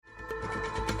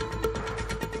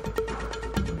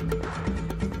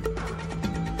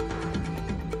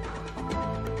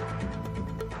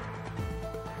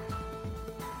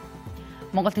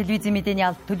Монгол телевизийн мэдээний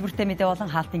алба төлбөртэй мэдээ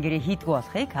болон хаалтын гэрээ хийдгүү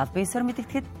болохыг аль биесээр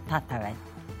мэдгэдэд таатай байна.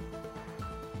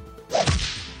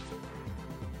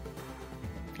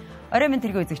 Оройн мэнд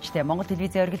тэргийн үзэгчтэй Монгол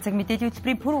телевизийн оргил цаг мэдээллийн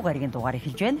хөтөлбөрийн пүрэв гарагийн дугаар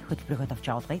эхэлж байна. Хөтөлбөрийнхөө товч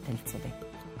агуулгыг танилцуулъя.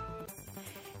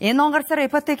 Энэ он гарсаар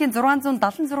ипотекийн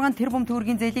 676 тэрбум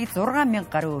төгрөгийн зээлийг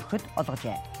 6,000 гаруй өргөхөд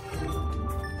олгожээ.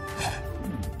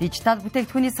 Дижитал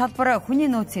бүтээгдэхүүний салбар хүний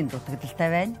нөөцийн дутагдaltaй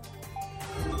байна.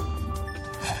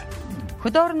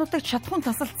 Хөдөө орон нутагт шатхуун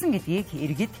тасалдсан гэдгийг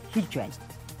иргэд хэлж байна.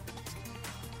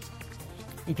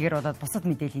 Эдгээр болоод бусад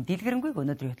мэдээллийн дэлгэрэнгүй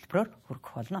өнөөдрийн хөтөлбөрөөр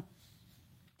хүргэх болно.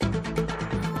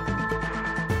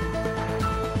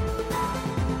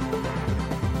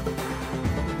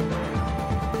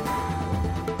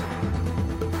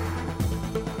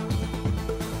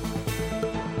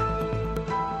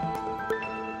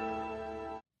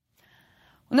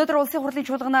 Өнөөдөр улсын хурлын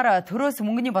чуулганаар төрөөс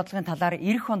мөнгөний бодлогын талаар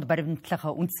эх хонд баримтлах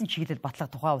үндсэн чиглэл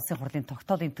батлах тухай улсын хурлын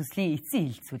тогтоолын төслийн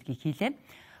эцсийн хэлэлцүүлгийг хийлээ.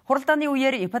 Хуралдааны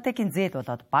үеэр ипотекийн зээл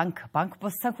болоод банк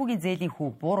бус санхүүгийн зээлийн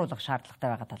хүүг бууруулах шаардлагатай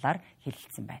байгаа талаар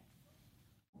хэлэлцсэн байна.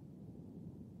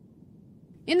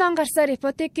 Энэ он гарсаар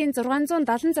ипотекийн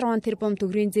 676 тэрбум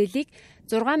төгрөгийн зээлийг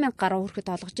 6,000 гаруй хүрэхэд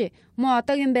олгожээ. Мөн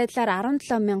одоогийн байдлаар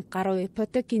 17,000 гаруй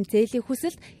ипотекийн зээлийн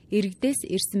хүсэлт иргэдээс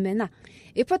ирсэн байна.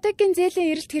 Ипотекийн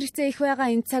зээлийн эрэлт хэрэгцээ их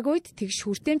байгаа энэ цаг үед тэгш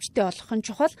хүртээмжтэй олох нь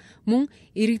чухал, мөн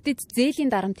иргэдэд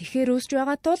зээлийн дарамт ихээр үүсэж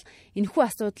байгаа тул энэхүү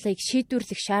асуудлыг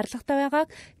шийдвэрлэх шаардлагатай байгааг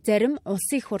зарим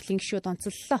улсын их хурлын гишүүд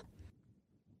онцоллоо.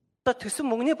 Төсөн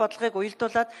мөнгөний бодлогыг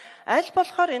уялдуулаад аль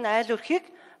болохоор энэ айл өрхийг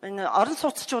орон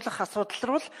сууцчлуулах асуудал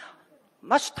руу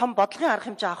маш том бодлогын арга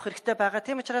хэмжээ авах хэрэгтэй байгаа.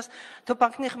 Тийм учраас төв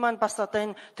банкных маань бас одоо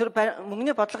энэ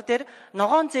мөнгөний бодлого дээр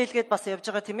ногоон зээлгээд бас явж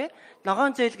байгаа тийм ээ.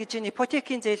 Ногоон зээл гэж энэ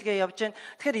ипотекийн зээлгээ явж байна.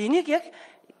 Тэгэхээр энийг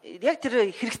яг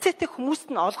тэр хэрэгцээтэй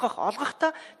хүмүүст нь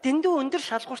олгохдоо дэндүү өндөр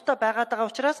шалгууртай байгаад байгаа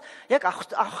учраас яг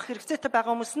авах хэрэгцээтэй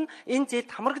байгаа хүмүүс нь энэ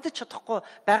зээлд хамрагдаж чадахгүй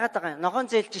байгаад байгаа. Ногоон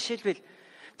зээл жишээлбэл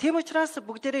тийм учраас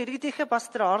бүгдээрээ иргэдийнхээ бас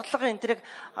тэр орлого энэ тэрийг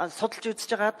судалж үзэж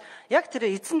байгаад яг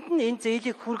тэр эзэнд нь энэ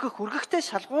зээлийг хүргэхтэй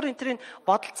шалгуур энэ тэрийг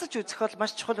бодолцож үзэх бол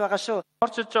маш чухал байгаа шүү.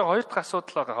 Орж иж байгаа хоёр дахь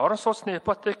асуудал байгаа. Орон сууцны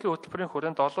ипотекийн хөтөлбөрийн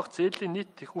хүрээнд олгох зээлийн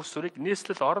нийт их усварыг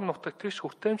нийслэл орон нутагт тэгш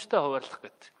хүртээмжтэй хуваарлах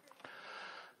гэдэг.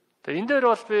 Тэгээ энэ дээр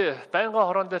бол би байнгын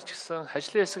хорон дээр ч гэсэн,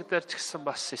 ажлын хэсэг дээр ч гэсэн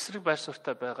бас эсрэг байр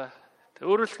суурьтай байгаа. Тэгээ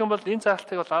өөрөөр хэлбэл бол энэ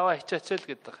заалтыг бол аваа хичээчээл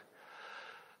гэдэг.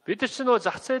 Бид нар ч нөгөө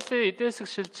зах зээлийн эдийн засаг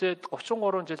шилжээд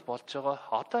 33 жил болж байгаа.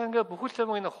 Одоо ингээ бүхэл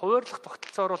юм энэ хуваарлах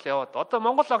тогтолцоор бол яваад. Одоо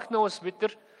Монгол банкны хүмүүс бид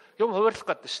нар юм хуваарлах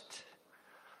гэдэг шүү дээ.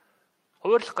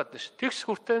 Хуваарлах гэдэг шүү. Тэгш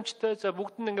хүртээмжтэй за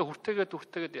бүгд нь ингээ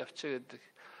хүртээгээд явчих гэдэг.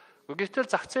 Гэвтэл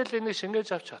зах зээлийн энийг шингээж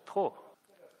авч чадах уу?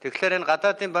 Тэгэхээр энэ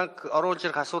гадаадын банк оруулж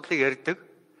ирэх асуудлыг ярьдаг.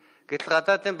 Гэтэл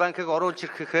гадаадын банкыг оруулж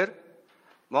ирэхээр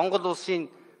Монгол улсын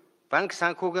банк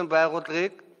санхүүгийн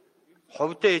байгууллагыг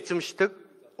хувьдаа эзэмшдэг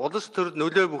улс төр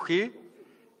нөлөө бүхий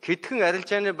хэдхэн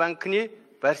арилжааны банкны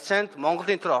барьцаанд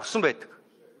Монголын төр орсон байдаг.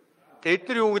 Тэгээд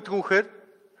эдгээр юу гэдэг вүхээр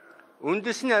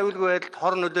үндэсний аюулгүй байдалд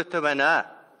хор нөлөөтэй байна.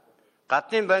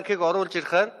 Гадны банкыг оруулж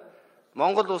ирэхээр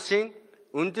Монгол улсын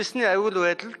үндэсний аюул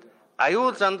байдалд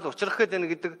аюул занал учрах гэдэг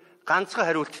гэдэг ганцхан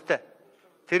хариулттай.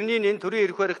 Тэрний энэ төрийн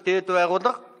эрх барих дээд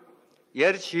байгууллага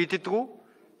ярьж шийддэггүй.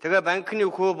 Тэгээ банкны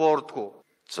өхөө буурдаггүй.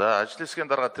 За ажил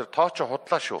хэсгийн дарга тэр тоочо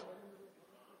худлаа шүү.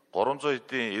 300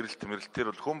 эдийн эрэлт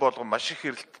мэрэлтээр бол хүн болгон маш их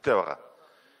эрэлттэй байгаа.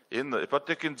 Энэ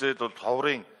ипотекийн зээл бол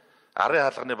ховрын арын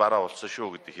хаалганы бараа болсон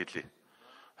шүү гэдэг хэлье.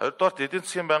 Хоёрдугаарт эдийн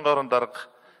засгийн байнгын орон дарга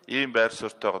ийм байр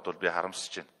суурьтайгод бол би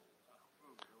харамсаж байна.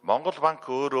 Монгол банк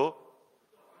өөрөө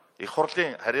их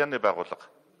хурлын харьяаны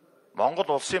байгууллага. Монгол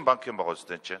улсын банкын байгаа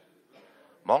үстэй чинь.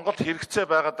 Монголд хэрэгцээ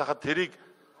байгаад хахад тэрийг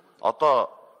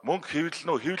одоо мөнгө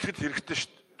хэвлэхэд хэрэгтэй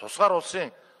шүү дээ. Тусгаар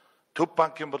улсын төв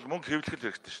банкын бол мөнгө хэвлэхэд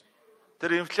хэрэгтэй шүү дээ.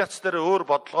 Тэр инфляц дээр өөр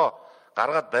бодлогоо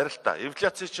гаргаад барил та.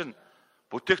 Инфляци чинь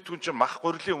бүтээгдэхүүн чинь мах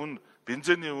гурилын үн,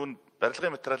 бензиний үн,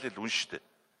 барилгын материалын үн шүү дээ.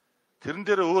 Тэрэн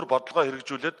дээр өөр бодлогоо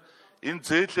хэрэгжүүлээд энэ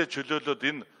зээлээ чөлөөлөөд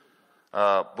энэ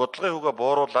бодлогын хүүгээ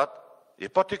бууруулад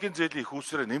ипотекийн зээлийн их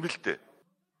усрээ нэмэлтээ.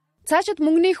 Цаашид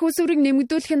мөнгөний их усврыг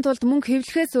нэмэгдүүлэхийн тулд мөнгө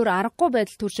хэвлэхээс өөр аргагүй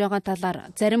байдал төрж байгаа талаар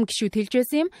зарим гишүүд хэлж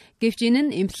байсан юм. Гэвч энэ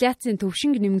нь инфляцийн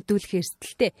төвшинг нэмэгдүүлэх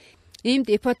эрсдэлтэй.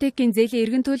 Иймд ипотекийн зээлийн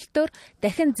эргэн төлөлтөөр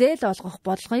дахин зээл олгох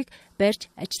бодлогыг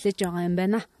барьж ажиллаж байгаа юм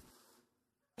байна.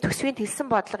 Төсвийн хэлсэн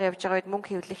бодлого явж байгаа үед мөнгө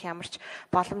хэвлэх ямар ч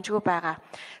боломжгүй байгаа.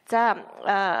 За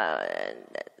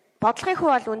бодлогын хувь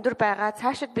бол өндөр байгаа.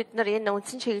 Цаашид бид нар энэ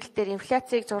үндсэн чиглэлээр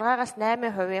инфляцийг 6-аас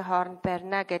 8% хооронд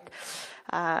барина гэд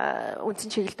үндсэн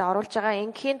чиглэлд оруулж байгаа.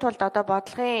 Ингийн тулд одоо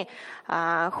бодлогын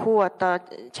хүү одоо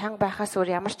чанга байхаас өөр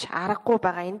ямар ч аргагүй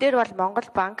байгаа. Энэ дээр бол Монгол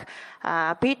банк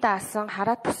бие даасан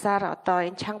хараад тусаар одоо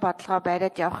энэ чанга бодлогоо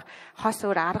бариад явах хос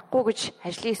өөр аргагүй гэж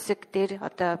ажлын хэсэг дээр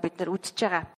одоо бид нар үзэж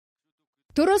байгаа.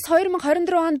 Төрөөс 2024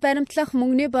 онд баримтлах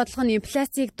мөнгөний бодлого нь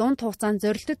инфляцийг дунд хугацаанд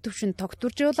зорилттой түвшинд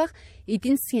тогтворжуулах,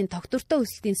 эдийн засгийн тогтвортой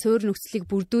өсөлтийн суурь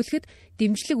нөхцөлийг бүрдүүлэхэд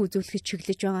дэмжлэг үзүүлэхэд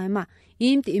чиглэж байгаа юм а.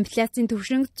 Иймд инфляцийн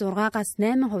түвшинг 6-аас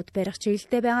 8% барих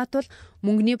чиглэлтэй байгаа тул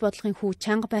мөнгөний бодлогын хүү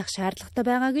чанга байх шаардлагатай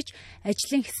байгаа гэж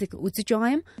ажлын хэсэг үзэж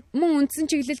байгаа юм. Мөн үндсэн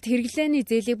чиглэлд хэрэглээний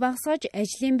зээлийг багасгаж,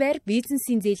 ажлын байр,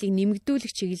 бизнесийн зээлийг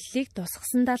нэмэгдүүлэх чиглэлийг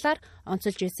тусгасан талаар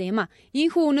онцолж байсан юм а.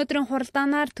 Ийхүү өнөөдрийн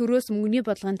хуралдаанаар төрөөс мөнгөний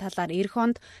бодлогын талаар эх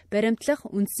онд баримтлах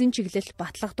үндсэн чиглэл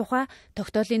батлах тухай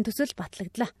тогтоолын төсөл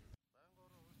батлагдлаа.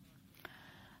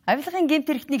 Авилгын гэмт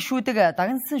хэрэгтнийг шүүдэг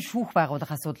дагнсан шүүх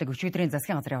байгуулах асуудлыг өчигдрийн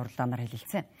засгийн газрын хуралдаанаар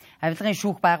хэлэлцсэн. Авилгын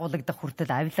шүүх байгуулагдах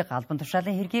хүртэл авилга албан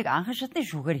тушаалын хэргийг анхан шатны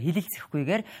шүүхээр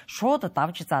хэлэлцэхгүйгээр шууд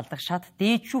давж заалдах шат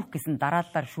дээд шүүх гэсэн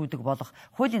дарааллаар шүүдэг болох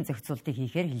хуулийн зохицуултыг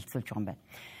хийхээр хэлэлцүүлж байгаа юм байна.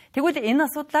 Тэгвэл энэ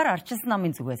асуудлаар ардчилсан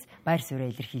намын зүгээс байр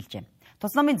суурь илэрхийлжээ.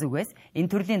 Тус намын зүгээс энэ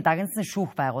төрлийн дагнсан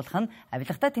шүүх байгуулах нь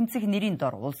авилгатаа тэмцэх нэрийн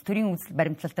дор улс төрийн үзэл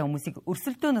баримтлалтай хүмүүсийг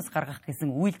өрсөлдөөнөөс гаргах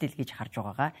гэсэн үйлдэл гэж харж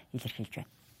байгаагаа илэрхийлж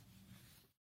байна.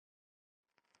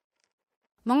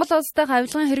 Монгол улс дахь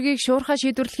авилгын хэргийг шуурхаа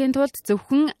шийдвэрлэхийн тулд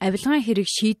зөвхөн авилгын хэрэг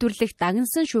шийдвэрлэх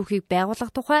дагнсан шүүхийг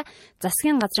байгуулах тухай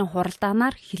засгийн газрын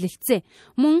хуралдаанаар хэлэлцээ.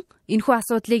 Мөн энэхүү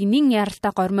асуудлыг нэн яралтай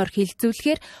гормоор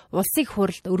хэлэлцүүлэхээр улсыг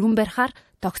хуралд өргөн барихаар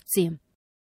тогтсон юм.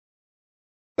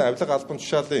 Авилга албан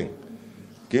тушаалын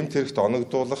гэмт хэрэгт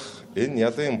оногдуулах энэ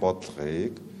ялын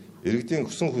бодлогыг иргэдийн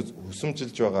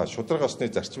хүсэмжилж байгаа шударга осны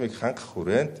зарчмыг хангах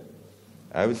хүрээнд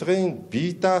авилгын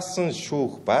бие даасан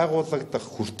шүүх байгуулагдах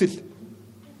хүртэл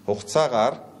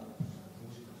хугацаагаар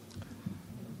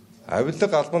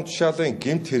авилга албан тушаалын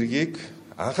гэмт хэргийг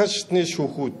анхан шатны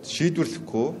шүүхүүд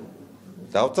шийдвэрлэхгүй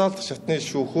давзаалдах шатны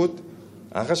шүүхүүд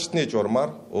анхан шатны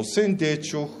журмаар улсын дээд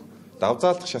шүүх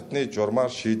давзаалдах шатны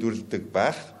журмаар шийдвэрлэдэг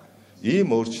байх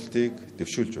ийм өөрчлөлтийг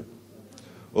дэвшүүлж байна.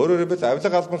 Өөрөөр хэлбэл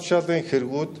авилга албан тушаалын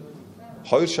хэрэгүүд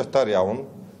хоёр шатаар явна.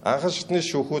 Анхан шатны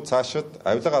шүүхүүд цаашид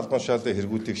авилга албан тушаалын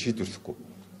хэрэгүүдийг шийдвэрлэхгүй.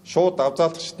 Шууд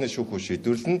давзаалдах шатны шүүхүүд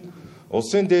шийдвэрлэнэ.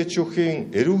 Улсын дээд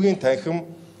шүүхийн эрүүгийн танхим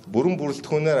бүрэн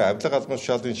бүрэлдэхүүнээр авилга албан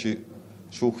тушаалын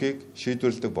шүүхийг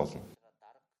шийдвэрлэдэг болно.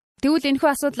 Тэгвэл энэхүү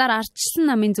асуудлаар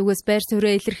ардчилсан намын зүгээс байр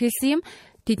суурь илэрхийлсэн юм.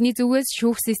 Тэдний зүгээс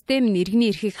шүүх систем нь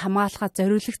иргэний эрхийг хамгаалахад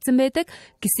зориулагдсан байдаг.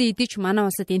 Гэсэн хэдий ч манай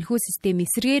улсад энэхүү систем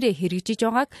эсрэгээрээ хэрэгжиж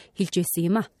байгааг хэлж байсан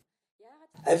юм а.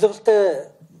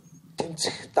 Авилгалтай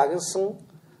тэмцэх дагнсан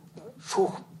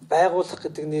шүүх байгуулах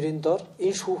гэдэг нэрийн дор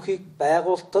энэ шүүхийг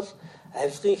байгуултал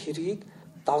авилгын хэргийг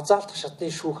давзаалдах шатны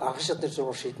шүүх анхан шатны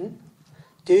журмаар шийднэ.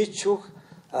 Дээд шүүх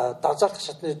давзаалдах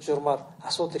шатны журмаар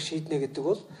асуудлыг шийднэ гэдэг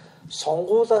бол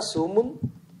сонгуулиас өмнө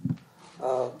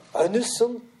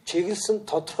онилсон, чиглэсэн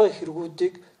тодорхой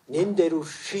хэрэгүүдийг нэн дээр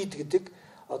шийдэгдэг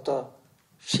одоо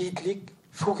шийдлийг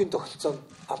шүүхийн тогтолцоонд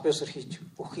аль биесээр хийж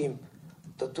өгөх юм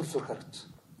одоо төр зүрх харагдсан.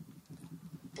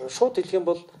 Шууд хэлэх юм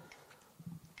бол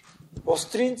улс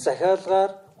төрийн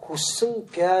захиалгаар хүссэн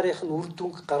PR-ийн үр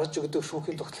дүнг гаргаж өгдөг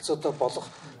шүүхийн тогтолцоотой болох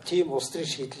тийм улс төрийн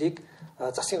шийдлийг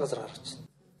засгийн газар гаргаж байна.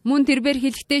 Мөн тэрээр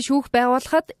хэлэхдээ шүүх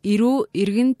байгуулахад эрүү,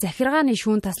 иргэн, захиргааны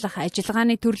шүүн таслах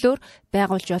ажиллагааны төрлөөр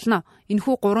байгуулж болно.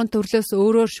 Энэхүү 3 төрлөөс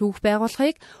өөрөөр шүүх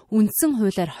байгуулахыг үндсэн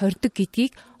хуулиар хордог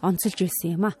гэдгийг онцолж байсан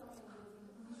юм а.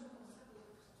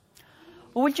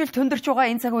 Үйлчлэл төндөрч байгаа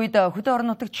энэ цаг үед хөдөө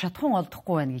орон нутагт шатхуун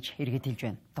олдохгүй байна гэж иргэд хэлж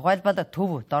байна. Тухайлбал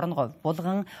Төв, Дорногов,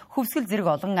 Булган, Хөвсгөл зэрэг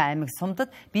олон аймаг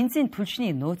сумдад бензин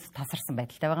түлшний нөөц тасарсан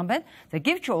байдалтай байгаа юм байна.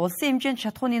 Гэвч улсын хэмжээнд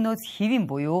шатхууны нөөц хэвийн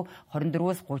буюу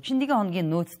 24-өөс 31 хоногийн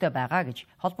нөөцтэй байгаа гэж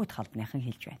холбогдох албаныхан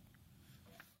хэлж байна.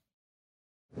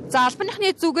 За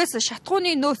албаныхны зүгээс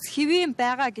шатхууны нөөц хэвийн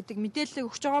байгаа гэдэг мэдээлэл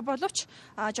өгч байгаа боловч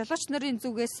жолооч нарын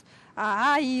зүгээс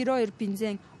А92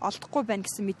 бензин олдохгүй байна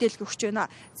гэсэн мэдээлэл өгч байна.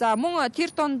 За мөн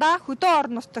тэр дундаа хөдөө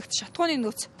орон нутагт шатхууны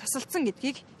нөөц тасалдсан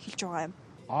гэдгийг хэлж байгаа юм.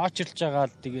 Очилж байгаа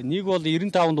тэгээ нэг бол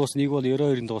 95 дуусна, нэг бол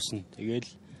 92 дуусна. Тэгээл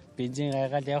бензин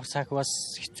гайгаал явах цаг бас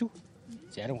хэцүү.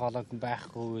 Зарим хоолойд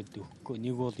байхгүй өгөхгүй.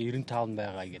 Нэг бол 95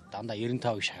 байгаа гэдэг дандаа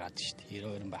 95-ыг шахаад шүү дээ.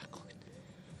 92 байхгүй гэдэг.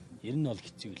 90 нь бол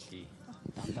хэцүү лээ.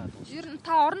 Ер нь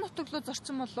та орон нутаг руу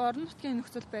зорсон бол орон нутгийн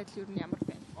нөхцөл байдал ер нь ямар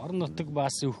байна? Орон нутаг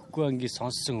бас өгөхгүй ингээд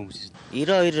сонссон хүмүүс.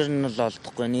 92 нь бол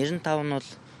олдохгүй, 95 нь бол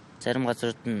зарим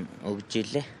газрууд нь өгж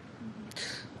илээ.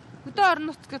 Хөдөө орон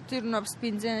нутагт ер нь бас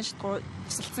бензин шатхуу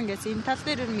тасалдсан гэсэн энэ тал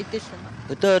дээр ер нь мэдээлэл байна.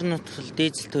 Хөдөө орон нутагт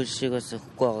дизель төлшийг бас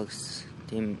өгөхгүй байгаа гэсэн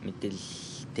тийм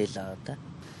мэдээлэлтэй л байгаа да.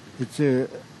 хизээ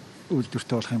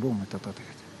үйлдвэртэй болох юм бүү мэд одоо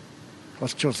тэгээд.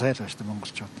 Болчвол сайн л байна шүү дээ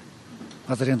монголчууд.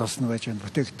 Газрын тосн байж байна,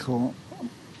 бүтээгдэхүүн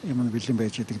юм нь бэлэн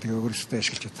байж байгаа тэгээ өөрөөсөө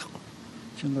ашиглаж чадахгүй.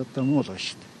 Чинь одоо муу л байна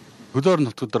шүү дээ. Хөдөө орон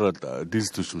нутгуудаар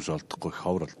дизель түвшинж олдохгүй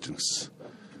ховор болж байна гэсэн.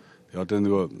 Одоо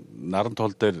нөгөө наран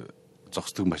тул дээр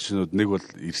зогсдог машинууд нэг бол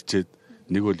ирчээд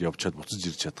нэг бол явчаад буцаж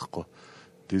ирж чадахгүй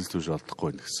дизель түвш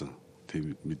олдохгүй байна гэсэн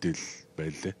тийм мэдээлэл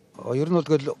байлаа. Ер нь бол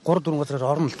тэгэл 3-4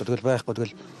 газараар орно л доо тэгэл байхгүй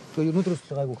тэгэл өнөөдрөөс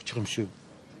л гайг өгчих юм шиг.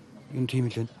 Юм тийм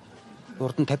л байна.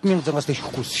 Урд нь 50,000 зангаас дэш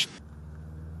өгөхгүйсэн шүү дээ.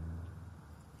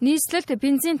 Нийслэлд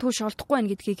бензин түвш олдохгүй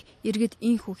байна гэдгийг иргэд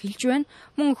инхүү хэлж байна.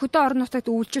 Мөн хөдөө орон нутагт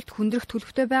үйлчлэлт хүндрэх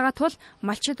төлөвтэй байгаа тул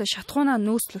малчид шатхуунаа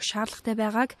нөөцлөх шаардлагатай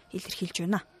байгааг илэрхийлж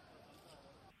байна.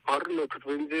 Орон нутагт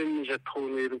бензин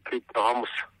шатхууны ерөнхийд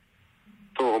хомс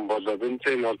туун болоо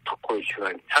бензин олдохгүй шиг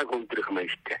байна. Цаг өндрөх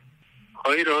маягтай.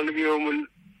 2 хоногийн өмнө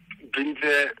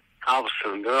бензин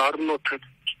авсан. Орон нутагт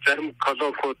зарим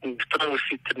колонкууд нь петрол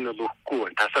ситер нь өгөхгүй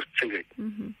байна. Тасарцсан гэдэг.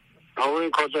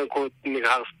 Новын колонкууд нэг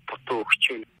хагас бутуу өгч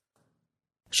байна.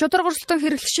 Шударгарлалтын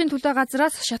хэрэглэгчийн төлөө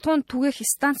газраас шатхуун түгээх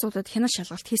станцуудад хянаж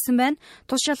шалгалт хийсэн байна.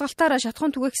 Тус шалгалтаараа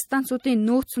шатхуун түгээх станцуудын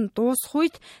нөөц нь дуусах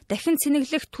үед дахин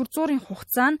цэнэглэх төр зуурын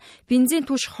хугацаа нь бензин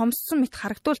түвш хомссон мэт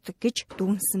харагдуулдаг гэж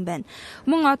дүгнсэн байна.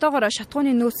 Мөн одоогоор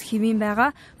шатхууны нөөц хэвийн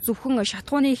байгаа зөвхөн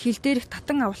шатхууны хил дээрх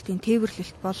татан авалтын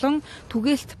тээвэрлэлт болон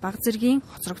түгээлт баг зэргийн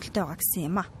хоцрогдолтой байгаа гэсэн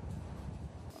юм а.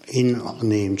 Энэ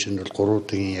оны хэмжээнд бол 3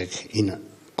 удаагийн яг энэ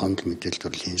гомдол мэдээлэл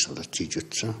төрлийн сургалт хийж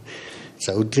утсан.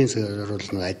 За өдрийн цагаар бол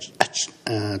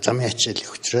замын ачаал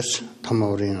их учраас том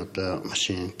аврын одоо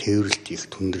машин тээвэрлэлт их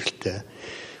түндрэлтэй.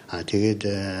 Тэгээд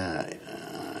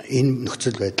энэ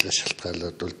нөхцөл байдлаас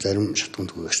шалтгаалаад бол зарим шатхуун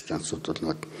түгээх станцууд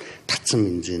бол татсан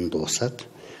бензин дуусаад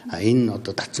энэ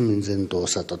одоо татсан бензин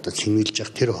дуусаад одоо цэнгэлж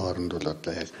явах тэр хооронд бол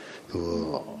одоо яг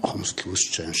нөгөө хомсдол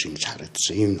үүсэж байгаа юм шиг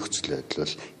харагдсан. Ийм нөхцөл байдал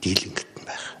бол дийлэнгэт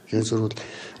байх. Юусэр бол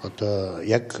одоо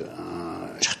яг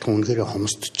шатхуун үнэхээр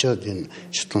хомсдчиход энэ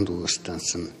шатхуун түгээх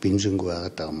станц нь бензингүй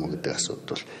байгаад байгаа мó гэдэг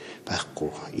асуудал бол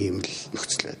байхгүй. Ийм л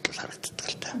нөхцөл байдал харагддаг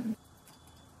л та.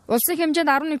 Улсын хэмжээнд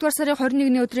 11-р сарын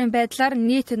 21-ний өдрийн байдлаар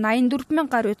нийт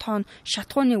 84,000 гаруй тонн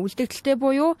шатхууны үлдэгдэлтэй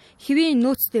буюу хэвийн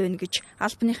нөөцтэй байна гэж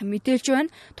албаныхан мэдээлж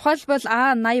байна. Тухайлбал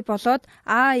А80 болоод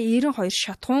А92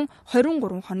 шатхуун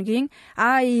 23 хоногийн,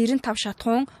 А95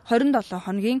 шатхуун 27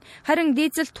 хоногийн, харин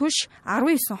дизель түвш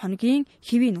 19 хоногийн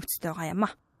хэвийн нөөцтэй байгаа юм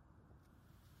а.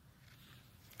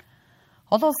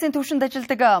 Олон улсын түвшинд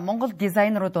ажилладаг Монгол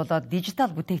дизайнерууд болоод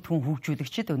дижитал бүтээгдэхүүн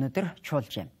хөгжүүлэгчид өнөөдөр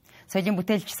чуулжээ. Соёлын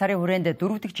бүтээлч сарын хүрээнд 4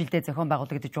 дахь жилдээ зохион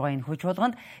байгуулагдаж байгаа энэ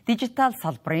хөгжүүлганд дижитал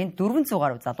салбарын 400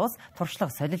 гаруй залуус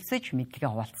туршлага солилцож мэдлэгээ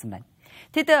хуваалцсан байна.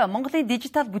 Тэд Монголын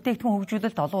дижитал бүтээгдэхүүн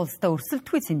хөгжүүлэлт олон улстай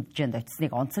өрсөлдөхгүй сэндэжэнд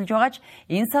очсныг онцолж байгааж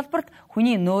энэ салбарт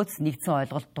хүний нөөц нэгдсэн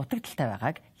ойлголт дутагдaltaй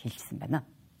байгааг хэлсэн байна.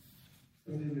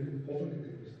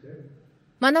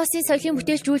 Манай улсын соёлын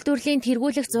бүтээлч үйлдвэрлэлийн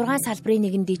тэргүүлэх 6 салбарын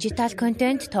нэг нь дижитал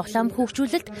контент, тоглоом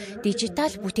хөгжүүлэлт,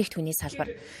 дижитал бүтээгдэхүүний салбар.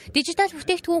 Дижитал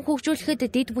бүтээгдэхүүн хөгжүүлэхэд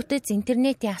дэд бүтэц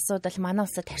интернетийн асуудал манай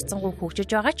улсад харьцангуй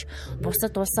хөгжиж байгаа ч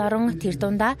бусад улс орон тэр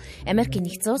дундаа Америк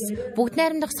нэгдсэн улс, бүгд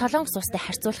найрамдах Солонгос улстай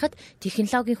харьцуулахад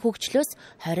технологийн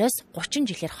хөгжлөөс 20-30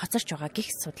 жилээр хоцорч байгаа гэх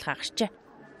судалгаа гарчээ.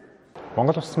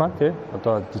 Монгол улс маань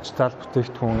одоо дижитал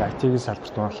бүтээгдэхүүн IT-ийн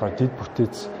салбарт болохоор дэд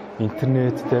бүтэц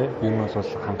интернеттэй ер нь бол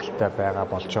хангалттай байгаа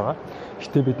болж байгаа.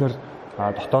 Гэхдээ бид нэр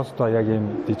дотооддоо яг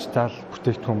ийм дижитал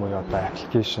бүтээгдэхүүн буюу одоо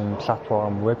аппликейшн,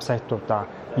 платформ, вебсайтуудаа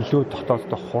илүү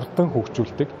дотооддоо хурдан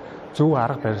хөгжүүлдэг, зөв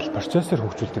арга барил процессор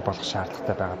хөгжүүлдэг болох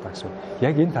шаардлагатай байгаа гэсэн.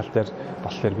 Яг энэ тал дээр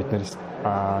болохоор бид нэр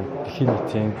дэлхийн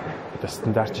нийтийн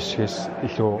стандарт жишгээс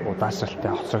илүү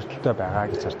удаашралтай, хоцрогдолтой байгаа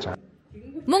гэж харж байгаа.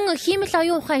 Мөн хиймэл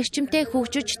оюун ухаан эрчимтэй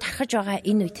хөгжиж тархаж байгаа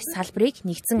энэ үед салбарыг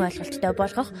нэгдсэн ойлголттой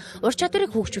болгох, ур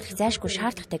чадварыг хөгжүүлэх зайлшгүй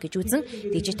шаардлагатай гэж үзэн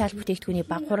дижитал бүтээгдэхүүний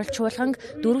баг хурал чуулган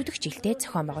 4 дахь жилдээ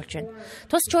зохион байгуулж байна.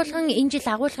 Тус чуулган энэ жил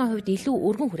агуулгын хувьд илүү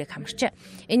өргөн хүрээг хамарчээ.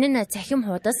 Энэ нь цахим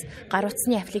хуудас, гар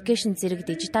утасны аппликейшн зэрэг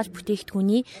дижитал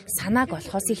бүтээгдэхүүний санааг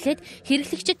олохоос эхлээд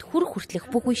хэрэглэгчид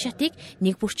хүртлэх бүх үе шатыг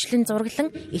нэг бүрчлэн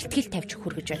зураглан илтгэл тавьж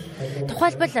хүргэж байна.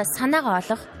 Тухайлбал санаагаа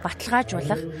олох,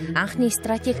 баталгаажуулах, анхны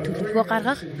стратеги төлөвлөгөө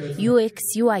гаргах,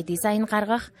 UX, UI дизайн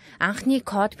гаргах, анхны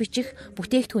код бичих,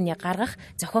 бүтээгдэхүүнийг гаргах,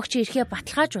 зохиогчийн эрхээ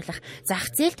баталгаажуулах, зах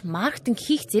зээлд маркетинг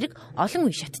хийх зэрэг олон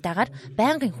үе шаттайгаар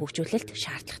байнгын хөгжүүлэлт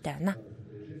шаардлагатай байна.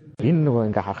 Энэ нөгөө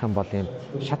ингээ харах юм бол ийм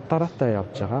шат дараатай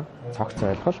явж байгаа цогц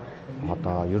ойлголт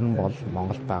одоо ер нь бол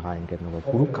Монголд байгаа ингээ нөгөө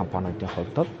групп компаниудын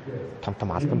хувьд бол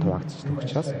том албан туваагдчихсан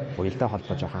учраас уялдаа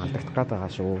холбоо жоохон алдагдах гээд байгаа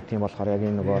шүү. Тийм болохоор яг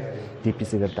энэ нөгөө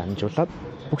DPC-гээр дамжуулаад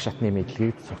бүх шатны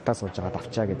мэдлэгийг суртаа сууж байгаа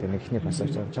давчаа гэдэг нэг ихний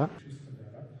концепт явж байгаа.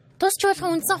 Тус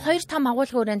чуулган үндсэн 2 том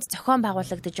агуулгын хүрээнд зохион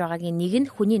байгуулагдаж байгаагийн нэг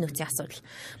нь хүний нөөцийн асуудал.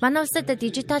 Манай улсад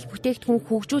дижитал бүтээгдэхүүн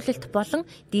хөгжүүлэлт болон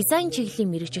дизайн чиглэлийн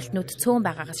мэргэжилтнүүд цөөн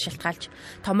байгаагаас шалтгаалж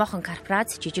томоохон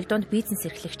корпорац, жижиг дунд бизнес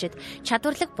эрхлэгчид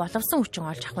чадварлаг боловсон хүчин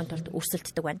олж авахын тулд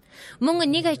өрсөлддөг байна. Мөн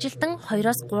нэг ажилтан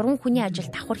 2-3 хүний ажил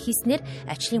давхар хийснээр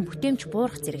ажлын бүтээмж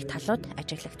буурах зэрэг талууд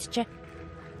ажиглагджээ.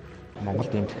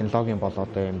 Монголд ийм технологийн бол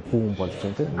одоо ийм бүүн болж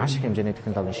байна тийм маш их хэмжээний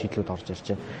технологийн шийдлүүд орж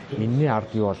ирж байна. Миний ард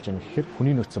юу болж байна гэхээр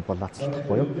хүний нөөцийн булаацлах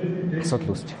буюу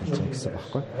асуудал үүсч эхэлж байна гэсэн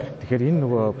байхгүй. Тэгэхээр энэ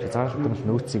нөгөө заалтмал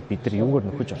нөөцийг бид нар юугаар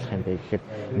нөхөж болох юм бэ гэхээр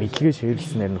мэдлэгээ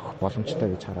ширүүлснээр нөхөх боломжтой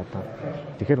гэж хараад байна.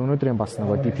 Тэгэхээр өнөөдрийн бас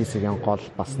нөгөө DPC-ийн гол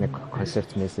бас нэг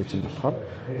концепт мессеж нь болохоор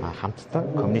хамтдаа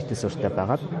community survey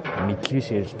байгаад мэдлэгээ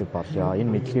ширүүлдэг болёо.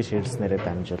 Энэ мэдлэгээ ширүүлснээрээ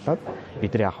дамжуулаад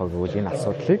бид нар яах вэ гэвэл энэ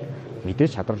асуудлыг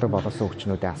мэдээж чадварлаг боловсон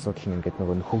хүчнүүдийн асуудал нь ингээд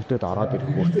нөгөө нөхөгдөд ороод ирэх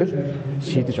хүртэл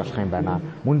шийдэж болох юм байна.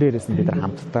 Мөн дээрээс нь бид нар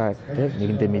хамтдаа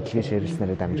нэгэндээ мэдлэгээ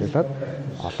ширүүлснээр дамжуулаад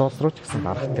олон улс руу ч гэсэн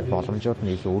гарах тэр боломжууд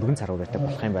нь илүү өргөн царууратай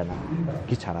болох юм байна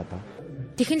гэж хараад байна.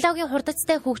 Технологийн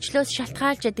хурдацтай хөгжлөөс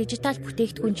шалтгаалж дижитал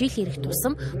бүтээгдэхүүн жил ирэх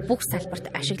тусам бүх салбарт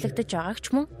ашиглагдаж байгааг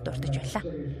ч мөн дурдж байлаа.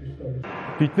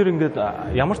 Бид нэр ингээд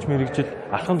ямар ч мэрэгжил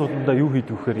алхам тулдаа юу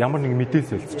хийдэг вэхээр ямар нэг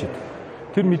мэдээлэл солилцчихэд.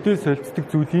 Тэр мэдээлэл солилцдог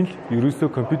зүйлийн л ерөөсөө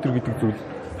компьютер гэдэг зүйл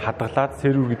хадгалаад,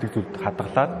 сервер гэдэг зүйлд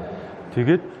хадгалаад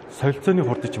тэгээд солилцооны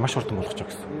хурдч маш хурдан болгож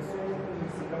байгаа гэсэн.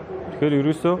 Тэгэхээр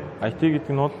ерөөсөө IT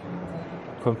гэдэг нь бол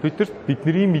компьютерт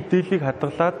бидний мэдээллийг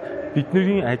хадгалаад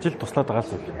бидний ажил туслаад байгаа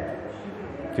зүйл.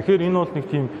 Тэгэхээр энэ бол нэг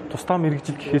тийм тусдаа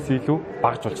мэрэгжил гэхээс илүү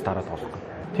багж болж тараад байгаа юм.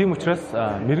 Тийм учраас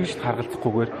мэрэгжилд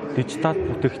харгалзахгүйгээр дижитал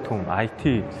бүтээгдэхүүн,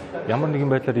 IT ямар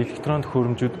нэгэн байдлаар электроник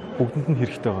хөрөмжүүд бүгдэнд нь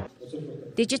хэрэгтэй байна.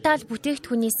 Дижитал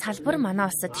бүтээгдэхүүний салбар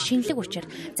манай улсад шинэлэг учир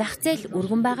зах зээл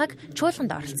өргөн байгааг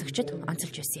чуулганд оролцогчид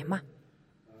онцолж байсан юм а.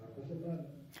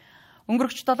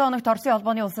 Өнгөрөх 7 хоногт Оросын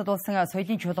холбооны улсад болсон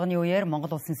соёлын чуулганы үеэр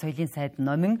Монгол улсын соёлын сайд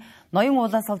номин ноён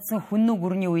уулаас олдсон хүннүү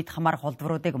гүрний үед хамаарх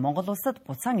олдвруудыг Монгол улсад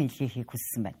буцаан илгээхийг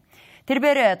хүссэн байна.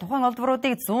 Тэрээр тухайн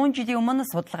олдвруудыг 100 жилийн өмнө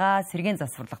судалгаа, сэргээн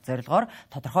засварлах зорилгоор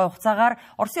тодорхой хугацаагаар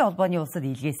Оросын холбооны улсад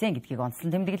илгээсэн гэдгийг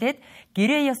онцлон тэмдэглээд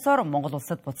гэрээ ёсоор Монгол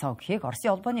улсад буцаан өгөхийг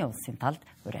Оросын холбооны улсын талд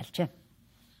уриалжээ.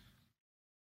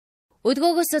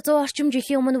 Өдгөөгөөс 100 орчим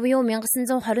жилийн өмнө буюу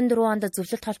 1924 онд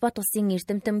Зөвлөлт холбоот улсын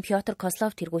эрдэмтэн Пётр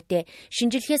Козлов тэргүүтээ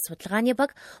шинжилгээ судалгааны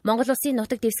баг Монгол улсын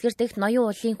нутаг дэвсгэр дэх ноён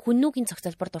уулын хүннүүгийн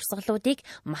цогцлбор дурсгалуудыг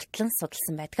малтлан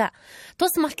судалсан байдаг.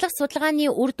 Тус малтлах судалгааны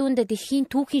үр дүнд дэлхийн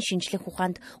түүхийн шинжлэх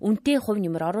ухаанд үнэтэй хувь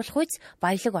нэмэр оруулах үйс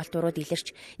баялаг олдврууд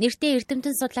илэрч нэртэй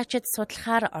эрдэмтэн судлаачид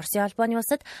судлахаар Оросын холбооны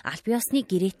улсад албан ёсны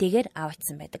гэрээтэйгээр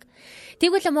авагдсан байдаг.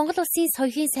 Тэгвэл Монгол улсын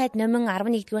соёлын сайд номин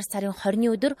 11-р сарын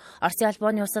 20-ны өдөр Оросын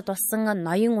холбооны улсад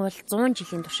ноён уул 100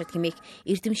 жилийн туршид хэмээх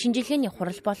эрдэм шинжилгээний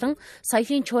хурал болон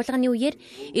соёлын чуулганы үеэр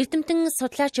эрдэмтэн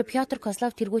судлаач Пётр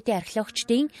Козлов тэргүүтээ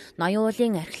археологчдын ноён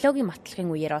уулын археологийн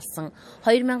матлахын үеэр олсон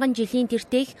 2000 жилийн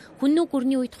тэртээх хүннүү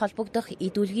гүрний үед холбогдох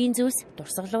эд үлгийн зүйлс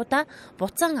дурсгалуудаа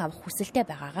буцаан авах хүсэлтэй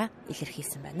байгаагаа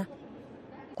илэрхийлсэн байна.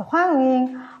 Тухайн үеийн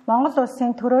Монгол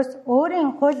улсын төрөөс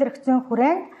өөрийн хууль эрх зүйн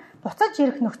хүрээнд буцаж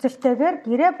ирэх нөхцөлтэйгээр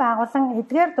гэрээ байгуулан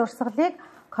эдгээр дурсгалыг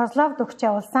Козлов өгч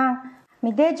явуулсан.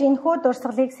 Мэдээж энэхүү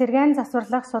дурсгалыг сэргээн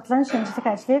засварлах судлан шинжлэх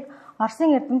ажлыг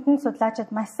Оросын эрдэмтэн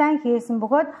судлаачид маш сайн хийсэн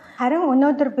бөгөөд харин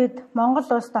өнөөдөр бид Монгол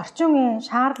улсад орчин үеийн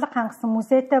шаардлага хангасан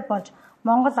музейтэй болж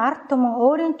Монгол ард түмэн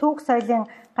өөрийн түүх соёлын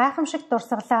гайхамшигт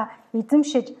дурсгалаа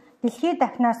эзэмшиж дэлхийд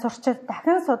дахнаа сурчил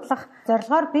дахин судлах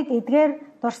зорилгоор бид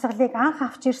эдгээр дурсгалыг анх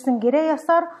авч ирсэн гэрээ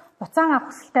ёсоор буцаан авах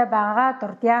хүсэлтэй байгаагаа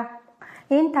дурдъя.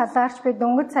 Энэ талаарч бид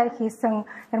өнгөц сая хийсэн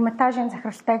Эрмитажийн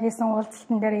захиралтай хийсэн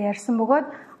уулзалтан дээр ярьсан бөгөөд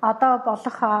одоо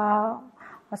болох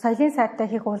соёлын сайттай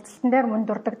хийх уулзалтан дээр мөн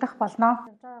дурддах болно.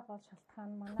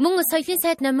 Мөн соёлын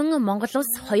сайд номин Монгол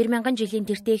улс 2000 жилийн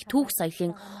тэртээх түүх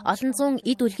соёлын олон зуун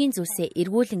эд үлгийн зүйлсээ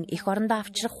эргүүлэн эх орондоо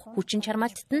авчрах хүчин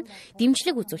чармаалтад нь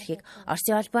дэмжлэг үзүүлэхийг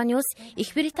Оросын холбооны улс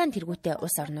Их Британь тэргүүтээ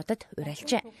улс орнуудад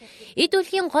уриалжээ. Эд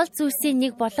үлгийн гол зүйлсийн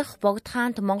нэг болох Богд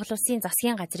хаант Монгол улсын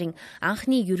засгийн газрын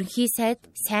анхны ерөнхий сайд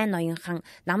Сайн ноён хаан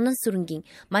Намнан сүрэнгийн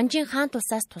Манжин хаан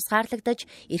тусаас тусгаарлагдаж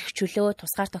эрх чөлөө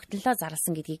тусгаар тогтнолоо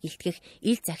зарласан гэдгийг илтгэх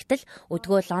ил захидал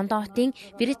өдгөө Лондон хотын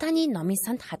Британий номын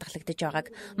санд хадгалагдаж байгааг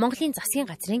Монголын засгийн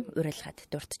газрын уриалгаад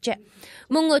дурджээ.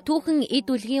 Мөн түүхэн эд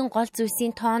үлгийн гол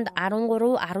зүйлсийн тоонд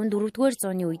 13-14-р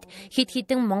зууны үед хэд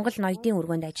хэдэн Монгол ноёдын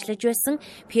өргөнд ажиллаж байсан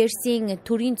Персийн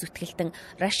төрийн зүтгэлтэн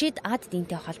Рашид ад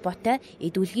динтэй холбоотой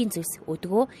эд үлгийн зүйлс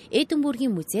өдгөө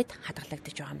Эдинбургийн музейд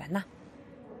хадгалагдаж байгаа юм байна.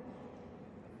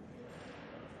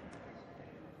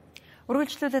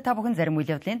 Үргэлжлүүлээ та бүхэн зарим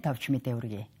үйл явдлын товч мэдээ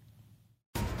хүргэе.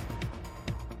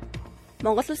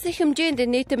 Монгол улсын хэмжээнд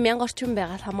нийт 1000 орчим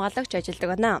байгаль хамгаалагч ажилладаг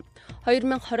байна.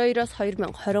 2022-оос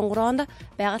 2023 онд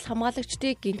байгаль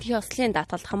хамгаалагчдыг гинтгий ослын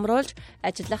даатгалд хамруулж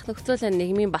ажиллах нөхцөл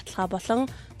нийгмийн баталгаа болон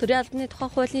төрийн албаны тухай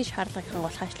хуулийн шаардлагыг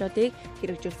хангуулах ажлуудыг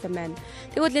хэрэгжүүлсэн байна.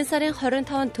 Тэгвэл энэ сарын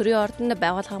 25-нд төрийн ордонд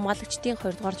байгаль хамгаалагчдын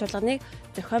 2 дугаар чуулганыг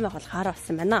зохион байгуулахаар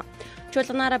болсон байна.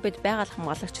 Чуулганаараа бид байгаль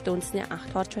хамгаалагчид үндэсний анх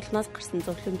дугаар чуулганаас гарсан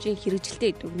зөвлөмжийн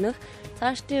хэрэгжилтийг дүгнэх,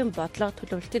 цаашдын бодлого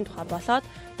төлөвлөлтийн тухай болоод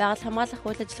байгаль хамгаалах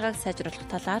үйл ажиллагааг сайжруулах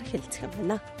талаар хэлэлцэх юм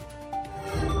байна.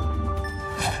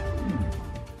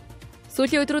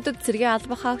 Сүүлийн өдрүүдэд цэргийн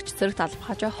албах хаагч цэрэгт албах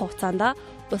хажуу хугацаанд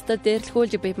бусдад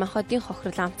дээрлэхүүлж бие махбодын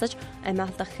хохирол амтсаж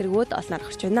амиалдах хэрэгүүд олноор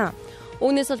гарч байна.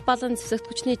 Үүнээс бол балан зэвсэгт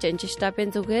хүчний жанжин штабын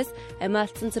зүгээс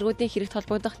амиалдсан цэргүүдийн хэрэгт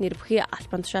холбогдох нэр бүхий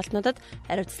албан тушаалтнуудад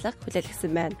хариуцлага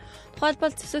хүлээлгэсэн байна. Тухайлбал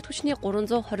зэвсэгт хүчний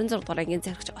 326 дугаар ангийн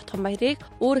захирагч Отхон Баярыг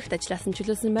өөрөөхт ажиллаас нь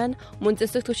чөлөөсөн байна. Мөн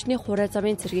зэвсэгт хүчний хураа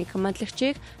замын цэргийн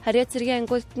командлагчийг харьяа цэргийн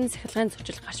ангиудад нь сахилгын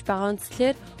зөрчил гарч байгаа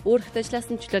үндслээр өөрөөхт ажиллаас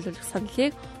нь чөлөөлөх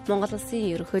саналыг Монгол улсын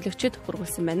ерөнхийлөгчд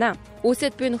хүргүүлсэн байна.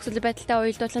 Үүсэд буй нөхцөл байдалтай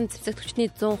уялдуулан зэвсэгт хүчний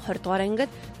 120 дугаар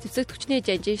ангид зэвсэгт хүчний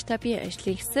жанжин штабын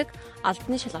ажлын хэсэг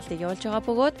албаны шалгалтыг явуулж байгаа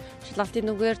бөгөөд шалгалтын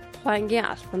нүгээр тухайн ангийн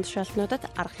албан тушаалтнуудад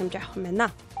арга хэмжээ авах юм байна.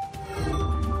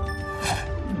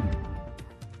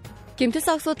 Гэмтэл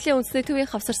согсуудлын үндэсний төвийн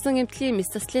хавсарсан гэмтлийн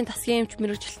мэс заслын тасгийн эмч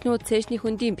мэрэгчлэтнүүд цээжний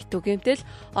хөндийн битүү гэмтэл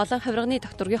олон хавирганы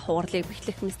докторгийн хугарлыг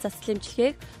бэхлэх мэс заслын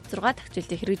эмчилгээг 6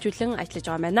 тахижилтыг хэрэгжүүлэн ажиллаж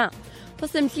байгаа юм байна.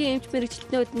 Тус эмнэлгийн эмч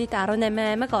мэрэгчлэтнүүд нийт 18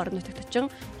 аймаг орон нутагт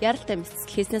очин яралтай мэс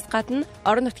засал хийснээс гадна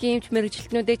орон нутгийн эмч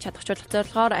мэрэгчлэтнүүдийг чадахжуулах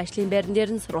зорилгоор ажлын байран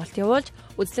дээр нь сургалт явуулж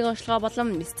үзлэг онцлогоо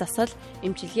болон мэс засал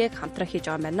эмчилгээг хамтран хийж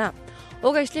байгаа юм байна.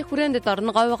 Уг ажлын хүрээнд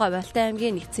орон говьгоо Балтай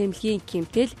аймгийн нэгдсэн эмнэлгийн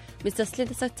гэмтэл мэс заслын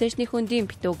тасаг цээжний хөндийн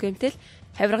битүү гэмтэл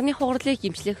хавирганы хугарлыг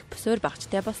эмчлэх босоор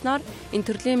багцтай болсноор энэ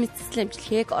төрлийн мэс заслын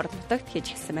эмчилгээг орон нутагт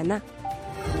хийж эхэлсэн байна.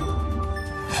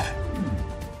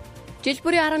 Жил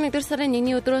бүрийн 11 сарын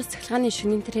 1-ний өдрөөс цахилгааны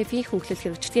шөнийн тарифын хөнгөлөлт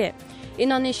хэрэгждэг.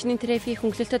 Энэ оны шөнийн тарифын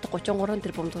хөнгөлөлтөд 33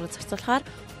 тэрбум төгрөг зарцуулахаар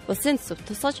улсын төсөв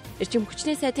тусгаж эрчим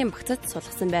хүчний сайдын багцад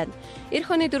суулгасан байна. Эх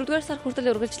оны 4-р сар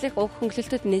хүртэл үргэлжлэх уг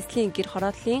хөнгөлөлтөд нийслэлийн гэр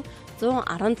хороодлын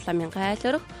 117 мянган айл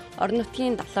орох, орон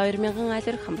нутгийн 72 мянган айл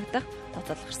орох хамрагдах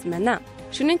тооцоолол гарсан байна.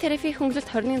 Шөнийн тарифын хөнгөлөлт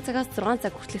 21 цагаас 6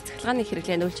 цаг хүртэлх цахилгааны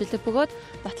хэрэглээнд үйлчилдэг бөгөөд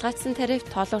баталгаажсан тариф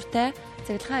тоолууртай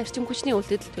цахилгаан эрчим хүчний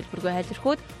үйлдэл төлбөргүй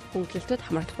айлрахуд хөнгөлөлтөд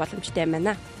хамрагдах боломжтой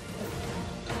байна.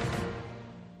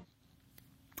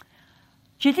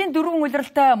 Жилийн 4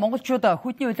 улиралтай монголчууд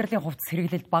хүйтний улирлын хувцас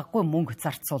хэрэглэлд багагүй мөнгө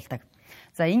зарцуулдаг.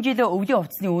 За энэ жил өвлийн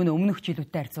хувцсны үн өмнөх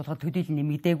жилүүдтэй харьцуулахад төдийлөн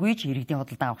нэмэгдээгүй ч иргэдийн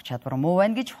худалдан авах чадвар муу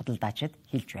байна гэж худалдаачид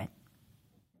хэлж байна.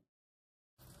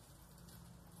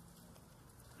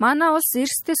 Манай улс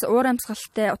эрсдэс уур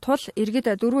амьсгалтай тул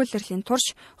иргэд 4 улирлын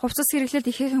турш хувцас хэрэглэлд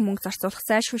ихээхэн мөнгө зарцуулах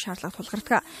зайлшгүй шаардлага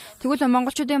тулгардаг. Тэгвэл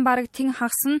монголчуудын бараг тэн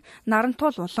хагас нь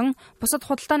нарантуул болон бусад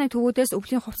худалдааны төвүүдээс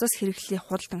өвлийн хувцас хэрэглэлийг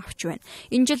худалдан авч байна.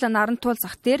 Энэ жил нарантуул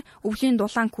зах дээр өвлийн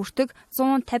дулаан күртэг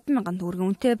 150 мянган төгрөгийн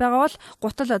үнэтэй байгаа бол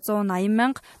гутал 180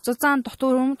 мянга, зузаан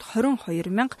дутуурмд 22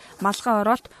 мянга, малгай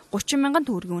ороолт 30 мянган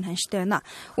төгрөгийн үн ханштай байна.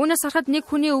 Үүнээс харахад нэг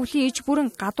хүний өвлийн иж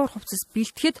бүрэн гадуур хувцас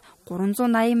бэлтгэхэд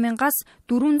 380 мянгаас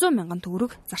 400 мянган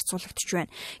төгрөг зарцуулагдж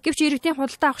байна. Гэвч иргэдийн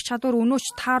худалдаа авах чадвар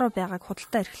өнөөч тааруу байгааг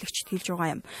худалдаа эрхлэгчид хэлж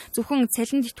байгаа юм. Зөвхөн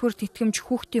цалин тэтгэвэр тэтгэмж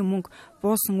хүүхдийн мөнгө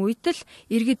буусан үед л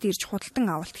иргэд ирж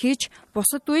худалдан авалт хийж,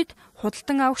 бусад үед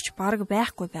худалдан авахч бараг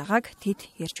байхгүй байгааг тэд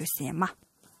ярьж байсан юм а.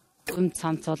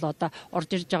 Цамц бол одоо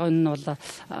орж ирж байгаа нь бол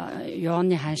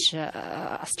ёоны ханш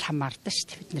асал хамаардаг шүү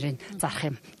дээ. Бид нэрийг зарах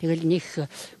юм. Тэгэл нэг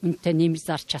үнэтэй нэмж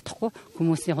зарч чадахгүй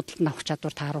хүмүүсийн худалдан авах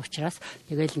чадвар тааруу учраас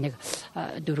тэгэл нэг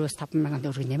 4-5 мянган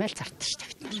төгрөг нэмэл зартдаг шүү дээ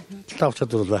бид нар. Худалдан авах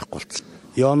чадвар бол байхгүй болсон.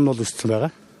 Ёон нь бол өссөн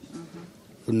байгаа.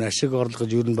 Үнэ ашиг орлого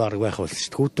ер нь баг байх болсон шүү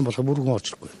дээ. Хүүтэн болох бүргэн орж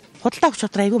ирэхгүй. Худалдан авах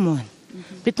чадвар айгүй муу байна.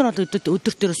 Бид нар бол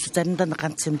өдөр төрөөс заримдаа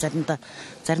ганц юм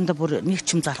заримдаа бүр нэг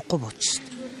ч юм зарахгүй бууч шүү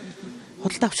дээ.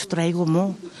 Худалдаа авах чадвар айгүй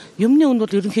муу. Юмны үнд бол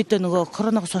ерөнхийдөө нөгөө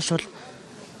коронавигоос хойш бол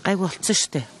гайгүй болцсон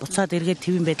шүү дээ. Буцаад эргээд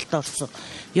твийн байдалтай орсон.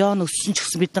 Ёон өссөн ч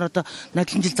гэсэн бид нар одоо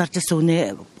 0 жил зарж байсан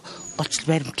үнэ голчл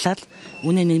баримтлаад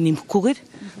үнэ нэг нэмэхгүйгээр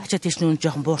ачаа тийш нүн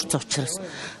жоохон буурсан учраас.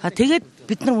 Тэгээд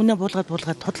бид нар үнэ буулгаад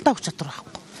худалдаа авах чадвар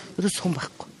байхгүй. Ерөөс хүн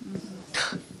байхгүй.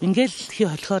 Ингээл хий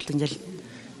холхиол ингээл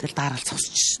тэгэл дараалц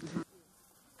хосч шүү дээ.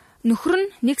 Нөхөр нь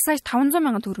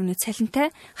 1,500,000 төгрөгийн цалинтай,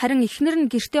 харин эхнэр нь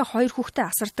гэртээ 2 хүүхэдтэй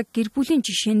асардаг гэр бүлийн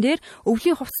жишээн дээр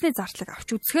өвлийн хувцсны зардлыг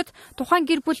авч үзэхэд тухайн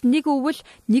гэр бүл нэг өвөл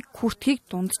нэг хүртгийг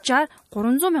дунджаар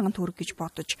 300,000 төгрөг гэж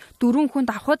бодож, 4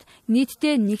 хүнд авахд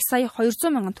нийтдээ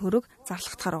 1,200,000 төгрөг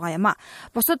зарлагдахаар байгаа юм а.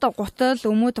 Бусад гутал,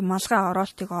 өмд, малгай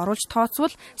ороолтыг оруулж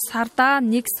тооцвол сардаа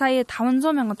 1,500,000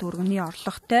 төгрөгийн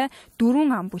орлоготой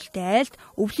 4 ам бүлтэй айлд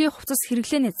өвлийн хувцас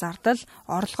хэрэглээний зардал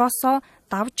орлогоосоо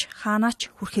давж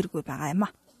хаанаач хүрхэргүй байгаа юм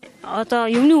а.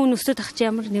 Одоо юмны үн өсөд ах чи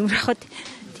ямар нэмэр авахд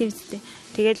тийм үстэй.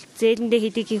 Тэгэл зээлэндээ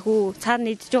хэдийг хийх үү,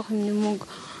 цаана идэж явах юм мөнгө.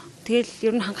 Тэгэл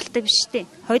ер нь хангалттай биш үү.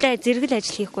 Хоёлаа зэрэгэл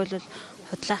ажил хийхгүй бол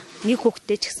худлаа. Нэг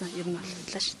хүүхдтэй ч гэсэн ер нь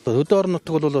худлаа шүү. Өдөө орон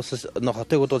нутаг бол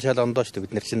хотыг бол шал ондоо шүү.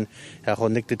 Бид нар чинь яг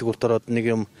хоо нэг дэдгүүрт ороод нэг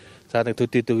юм за нэг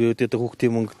төдийдөг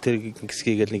хүүхдийн мөнгө тэр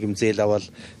гисгийгээл нэг юм зээл аваад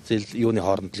зээл юуны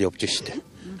хооронд л явж штэ.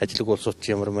 Ажлыг бол сууч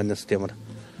ямар манаас ямар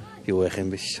юу байх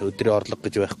юм биш. Өдрийн орлого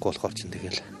гэж байхгүй болохоор чинь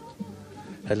тэгэл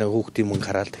халаа хүүхдийн мөнгө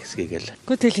хараад гисгийгээл.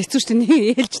 Гэхдээ тэгэл хэцүү штэ нэг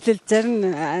ээлжлэл зарим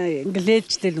ингээл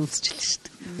ээлжлэл үсчихлээ штэ.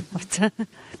 Уцаа.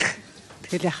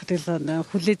 Тэгэл яах тэгэл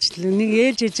хүлээж нэг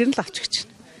ээлж ижир л авч гэж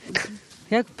байна.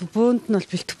 Яг бөөнд нь бол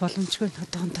бэлтэх боломжгүй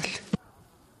одоонд бол.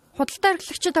 Худалдаа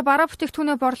эрхлэгчид бараа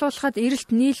бүтээгдэхүүнээ борлуулахад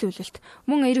эрэлт нийлүүлэлт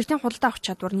мөн иргэдийн худалдаа авах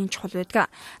чадвар нь чухал байдаг.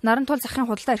 Наран тул захын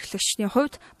худалдаа эрхлэгчдийн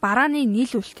хувьд барааны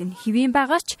нийлүүлэлт нь хэвийн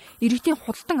байгаа ч иргэдийн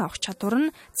худалдан авах чадвар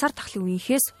нь цар тахлын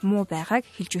үеийнхээс муу байгааг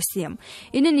хэлж байсан юм.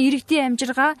 Энэ нь иргэдийн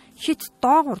амжиргаа хит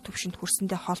доогуур түвшинд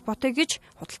хүрсэндээ холбоотой гэж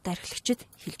худалдаа эрхлэгчид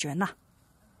хэлж байна.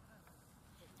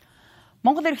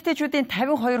 Монгол эрэгтэйчүүдийн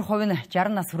 52% нь 60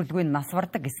 нас хүрэлгүй нас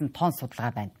бардаг гэсэн тоон судалгаа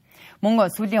байна. Мөн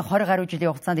сүүлийн 20 гаруй жилийн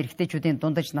хугацаанд эрэгтэйчүүдийн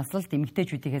дундаж наслалт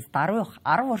эмэгтэйчүүдээс 10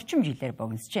 орчим жилээр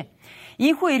богиносжээ.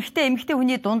 Ийхүү эрэгтэй эмэгтэй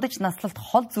хүний дундаж наслалт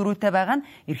хол зөрүүтэй байгаа нь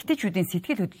эрэгтэйчүүдийн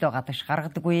сэтгэл хөдлөлөө гадагш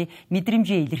гаргадаггүй,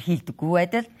 мэдрэмжээ илэрхийлдэггүй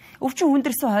байдал, өвчин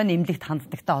хүндэрсэн хойно эмнэлэгт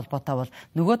ханддагтай холбоотой бол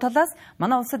нөгөө талаас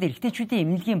манай улсад эрэгтэйчүүдийн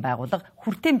эмнэлгийн байгууллага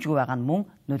хүртээмжгүй байгаа нь мөн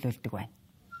нөлөөлдөг байна.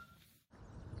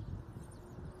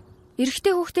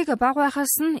 Эрэгтэй хүүхдийг баг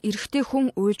байхаас нь эрэгтэй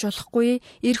хүн уйлж болохгүй,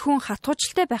 эр хүн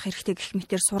хатгуучлалтай байх эрхтэй гэх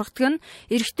мэтээр сургадаг нь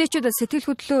эрэгтэйчүүд сэтгэл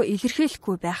хөдлөлөө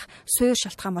илэрхийлэхгүй байх суур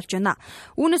шалтгаан болж байна.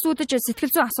 Үүнээс үүдэж сэтгэл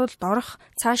зүйн асуудалд орох,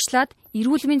 цаашлаад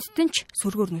эрүүл мэндэд ч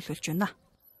сөргөөр нөлөөлж байна.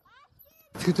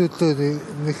 Сэтгэл хөдлөлөө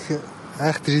нэг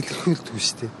айхтар илэрхийлдэг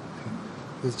шүү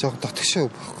дээ. Жог дотгошоо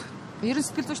байхгүй. Ер нь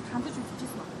сэтгэл зүйчд хандаж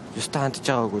үзчихсэн ба. Ёстой хандаж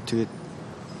байгаагүй. Тэгээд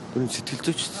сэтгэл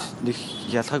зүйч нэг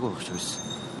ялгаагүй байх шүү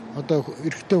дээ. Одоо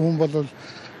эрэгтэй хүн бол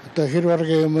одоо хэр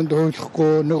баргийн юмд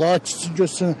хөөлөхгүй нэг очсон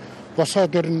гэсэн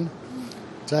босоод ирнэ.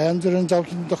 За янз бүрийн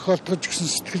зовлон тохиолдож гэсэн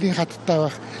сэтгэлийн хаттай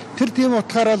байх. Тэр тийм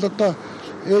утгаараа л одоо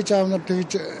ээж аав нар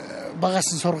тэгж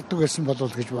багаас нь сургадаг байсан болов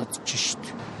уу гэж бодож шít.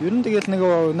 Ер нь тэгэл нэг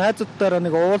найзуудтайраа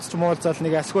нэг уулзч муулзаал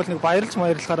нэг асгуул нэг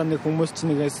баярлахаараа нэг хүмүүс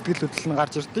чинь нэг сэтгэл хөдлөл нь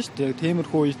гарч ирдэ шүү дээ.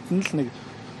 Тиймэрхүү үеийн л нэг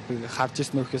харж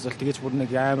ирсэн нөхөөс бол тэгэж бүр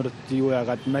нэг амар юу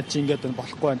яагаад матч ингээд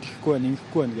болохгүй байх, тэхгүй байх,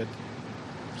 ингэхгүй байх гэдэг.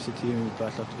 Тийм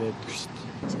болоод байдаг шүү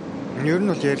дээ. Ер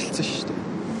нь бол ярилцсан шүү дээ.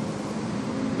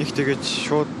 Их тэгэж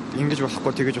шууд ингэж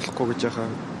болохгүй тэгэж болохгүй гэж яхаа.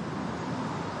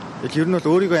 Ер нь бол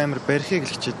өөрийгөө амар барихыг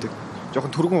л хичээдэг. Жохон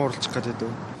түргэн уралчих гэдэг.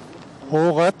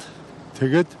 Уугаад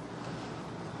тэгээд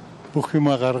бүх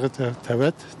юмаа гаргаж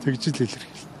тавиад тэгжил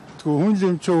илэрхийлнэ. Тэгвэл хүн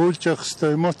юм чи уйлж явах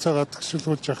хэвээр, эмоцоо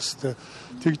гадагшуулж явах хэвээр,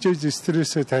 тэгжээж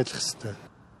стрессээ тайлах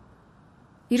хэвээр.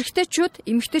 Эрэгтэйчүүд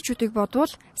эмэгтэйчүүдийг бодвол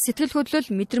сэтгэл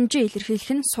хөдлөл мэдрэмжээ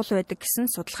илэрхийлэх нь сул байдаг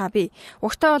гэсэн судалгаа бий.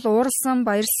 Угтаа бол ууралсан,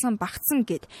 баярлсан, багцсан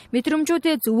гэд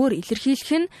мэдрэмжүүдээ зөвөр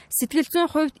илэрхийлэх нь сэтгэл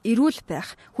зүйн хувьд эрүүл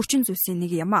байх хүчин зүйлсийн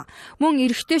нэг юм а. Мөн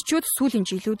эрэгтэйчүүд сүүлийн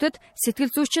жилүүдэд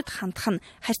сэтгэл зүйчид хандах нь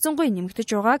харьцангуй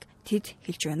нэмэгдэж байгааг тэд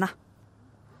хэлж байна.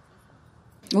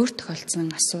 Өөр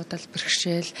тохиолдсон асуудал,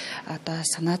 бэрхшээл, одоо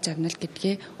санаа зовнил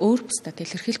гэдгээ өөр бусдад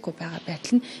илэрхийлэхгүй байгаа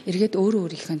байдал нь эргээд өөрөө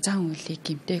өөрийнхөө зан үйлийг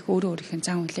гэмтэх, өөрөө өөрийнхөө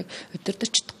зан үйлийг удирдах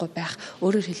чадахгүй байх,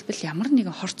 өөрөөр хэлбэл ямар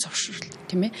нэгэн хор цовшрол,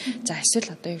 тийм ээ. За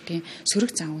эсвэл одоо юу гэдгийг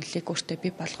сөрөг зан үйлийг өөртөө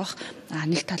бий болгох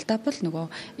нэг талдаа бол нөгөө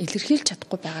илэрхийлж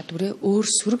чадахгүй байгаа дүрээ өөр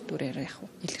сөрөг дүрээр яг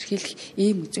илэрхийлэх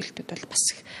ийм үзүүлэлтүүд бол бас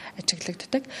их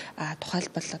ажиглагддаг.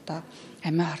 Тухайлбал одоо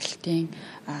амиа хорлолтын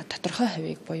тодорхой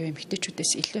хувийг буюу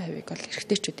эмэгтэйчүүдээс илүү хувийг бол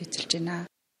эрэгтэйчүүд эзэлж байна.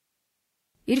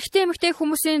 Эрэгтэй эмэгтэй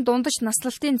хүмүүсийн дундаж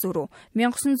наслалтын зөрүү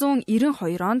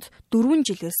 1992 онд 4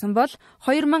 жил байсан бол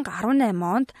 2018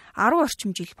 онд 10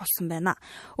 орчим жил болсон байна.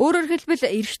 Өөрөөр хэлбэл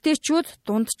эрэгтэйчүүд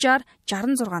дунджаар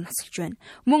 66 насалж байна.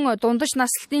 Мөн дундаж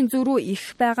наслалтын зөрүү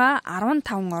их байгаа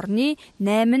 15 орны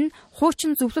 8 нь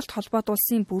хуучин зөвлөлт холбоот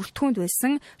улсын бүрэлдэхүүнд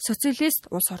байсан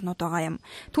социалист улс орнууд байгаа юм.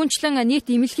 Түүнчлэн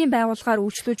нийт эмнэлгийн байгууллагаар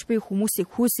үйлчлүүлж буй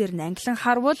хүмүүсийг хүйсээр нь ангилан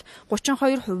харвал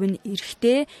 32% нь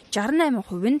эрэгтэй,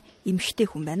 68% нь эмэгтэй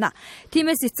хүн байна.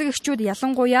 Тиймээс эцэг эхчүүд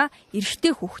ялангуяа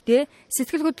эрэгтэй хүүхдээ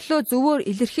сэтгэл хөдлөлөө зөвөр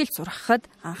илэрхийлж сургахад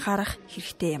анхаарах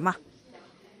хэрэгтэй юм а.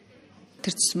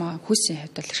 Тэр тусмаа хүйсийн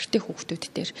хувьд бол эрэгтэй хүүхдүүд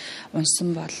дээр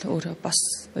унсан бол өөрөө бас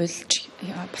уйлж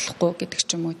болохгүй гэдэг ч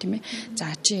юм уу тийм ээ.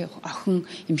 За чи охин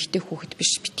эмэгтэй хүүхэд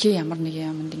биш битгий ямар нэг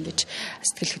юмд ингэж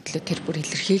сэтгэл хөдлөлөө тэр бүр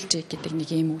илэрхийлж гэдэг нэг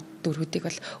юм дөрүүдийг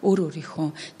бол өөрийнхөө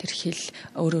тэр хэл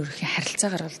өөрийнхөө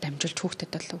харилцаагаар бол дамжуулж хүүхдэд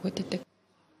бол өгöd өгдөг.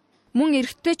 Мөн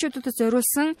эрэгтэйчүүдэд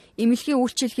зориулсан эмнэлгийн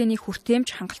үйлчилгээний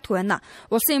хүртээмж хангалтгүй байна.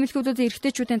 Улсын эмнэлгүүдэд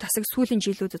эрэгтэйчүүдийн тасаг сүүлийн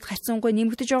жилүүдэд харьцангуй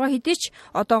нэмэгдэж байгаа хэдий ч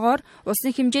одоогоор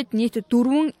улсын хэмжээнд нийт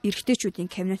 4 эрэгтэйчүүдийн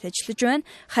кабинет ажиллаж байна.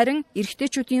 Харин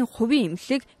эрэгтэйчүүдийн хувийн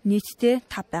эмнэлэг нийтдээ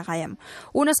 5 байгаа юм.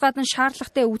 Үүнээс гадна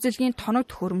шаардлагатай үзэлгийн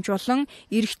тоног төхөөрөмж болон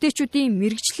эрэгтэйчүүдийн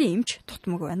мэрэгжлийн эмч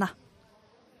тутмаг байна.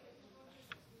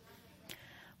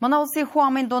 Манай улсын хүн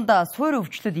амын дунд суурь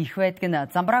өвчлөд их байдаг нь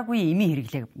замбраагүй эмийн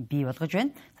хэрэглээг бий болгож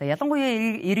байна. За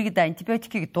ялангуяа иргэд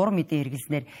антибиотикийг дур мэдээ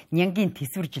хэрэглэснээр нянгийн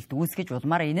тэсвэржилт үүсгэж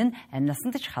улмаараа энэ нь амь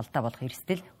насанд ч халдаа болох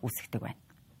эрсдэл үүсгдэг байна.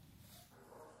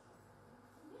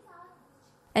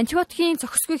 Антибиотикийн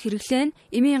зохисгүй хэрэглээ нь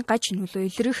эмийн гаж нөлөө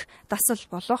илрэх, дасал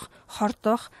болох,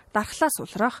 хордох, дархлаас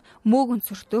улрах, мөөгөн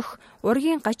сүрдөх,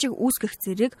 ургийн гажиг үүсгэх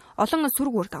зэрэг олон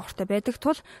сүрэг үр дагавартай байдаг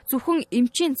тул зөвхөн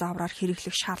эмчийн заавраар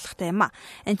хэрэглэх шаардлагатай юм а.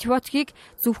 Антибиотикийг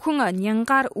зөвхөн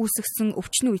нянгаар үүсгэсэн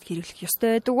өвчнөө үед хэрэглэх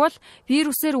ёстой байдаг бол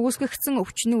вирусээр үүсгэгдсэн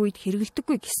өвчнөө үед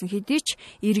хэрэглэдэггүй гэсэн хэдий ч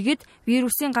иргэд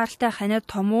вирусын гаралтай ханиад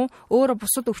том уу өөр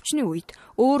бусад өвчнөө үед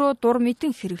өөрөө дур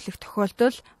мэдэн хэрэглэх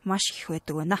тохиолдол маш их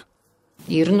байдаг байна.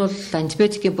 Ер нь бол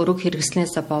антибиотикийн бүрэг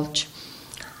хэрэгслээс болж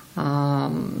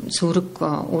сүрэг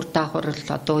үр дагавар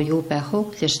одоо юу байх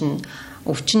вэ? Тэгэхээр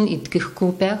өвчин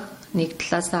эдгэхгүй байх, нэг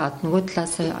талаасаа нөгөө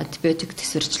талаасаа антибиотик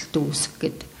тэсвэржилт үүсэх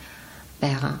гээд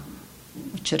байгаа.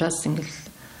 Учираас ингээл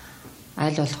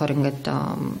аль болохоор ингээд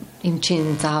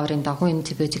эмчийн зааврын дагуу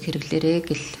антибиотик хэрэглээрэй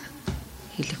гэл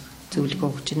хэлэх зөвлөгөө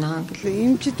өгч байна гэл.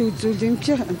 Эмчид үзвэл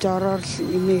эмчийн жороор л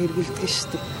эмээ хэрэглэдэг шүү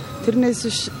дээ.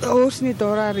 Тэрнээс өөрсний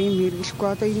дураар юм хэрэглэхгүй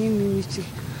одоо ийм чиг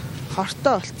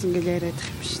хортой болцсон гэж яриад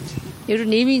байгаа юм шүү дээ. Ер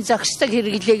нь эмийн зохистой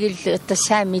хэрэглээг л одоо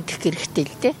сайн мэдэх хэрэгтэй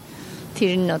л дээ.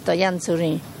 Тэр нь одоо янз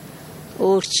бүрийн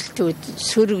өөрчлөлтүүд,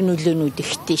 сөрөг нөлөөнүүд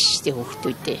ихтэй шүү дээ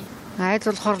хүүхдүүдээ. Айд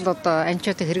болохоор л одоо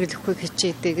антибиотик хэрэглэхгүй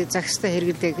хичээдэг, зохистой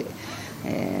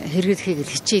хэрэглэхийг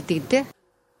л хичээдэг дээ.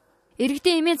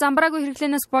 Иргэдийн эмийн замбраагүй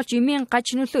хэрэглэнээс болж эмийн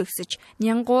гаж нөлөө ихсэж,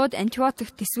 нянгууд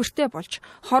антибиотик тэсвэртэй болж,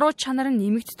 хоруу чанар нь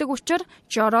нэмэгддэг учраас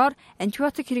жороор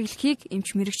антибиотик хэрэглэхийг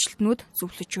эмч мэрэгчлэтнүүд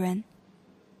зөвлөж байна.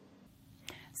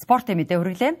 Спортын мэдээ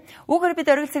хүргэлээ. Угаар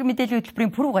бид оргилцэг мэдээллийн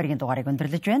хөтөлбөрийн пүрэв гарагийн дугаарыг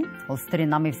өндөрлөж байна. Улс төрийн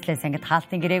нам эвслээс ангид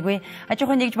хаалтын гэрээгүй, аж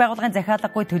ахуйн нэгж байгууллагын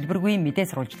захиалгагүй төлбөргүй мэдээ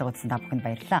сурвалжлага үзсэн та бүхэнд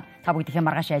баярлалаа. Та бүгдийнхээ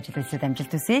маргааш ажил үйлсэд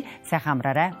амжилт хүсье. Сайхан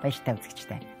амраарай. Баяртай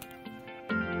үзэгчтэй.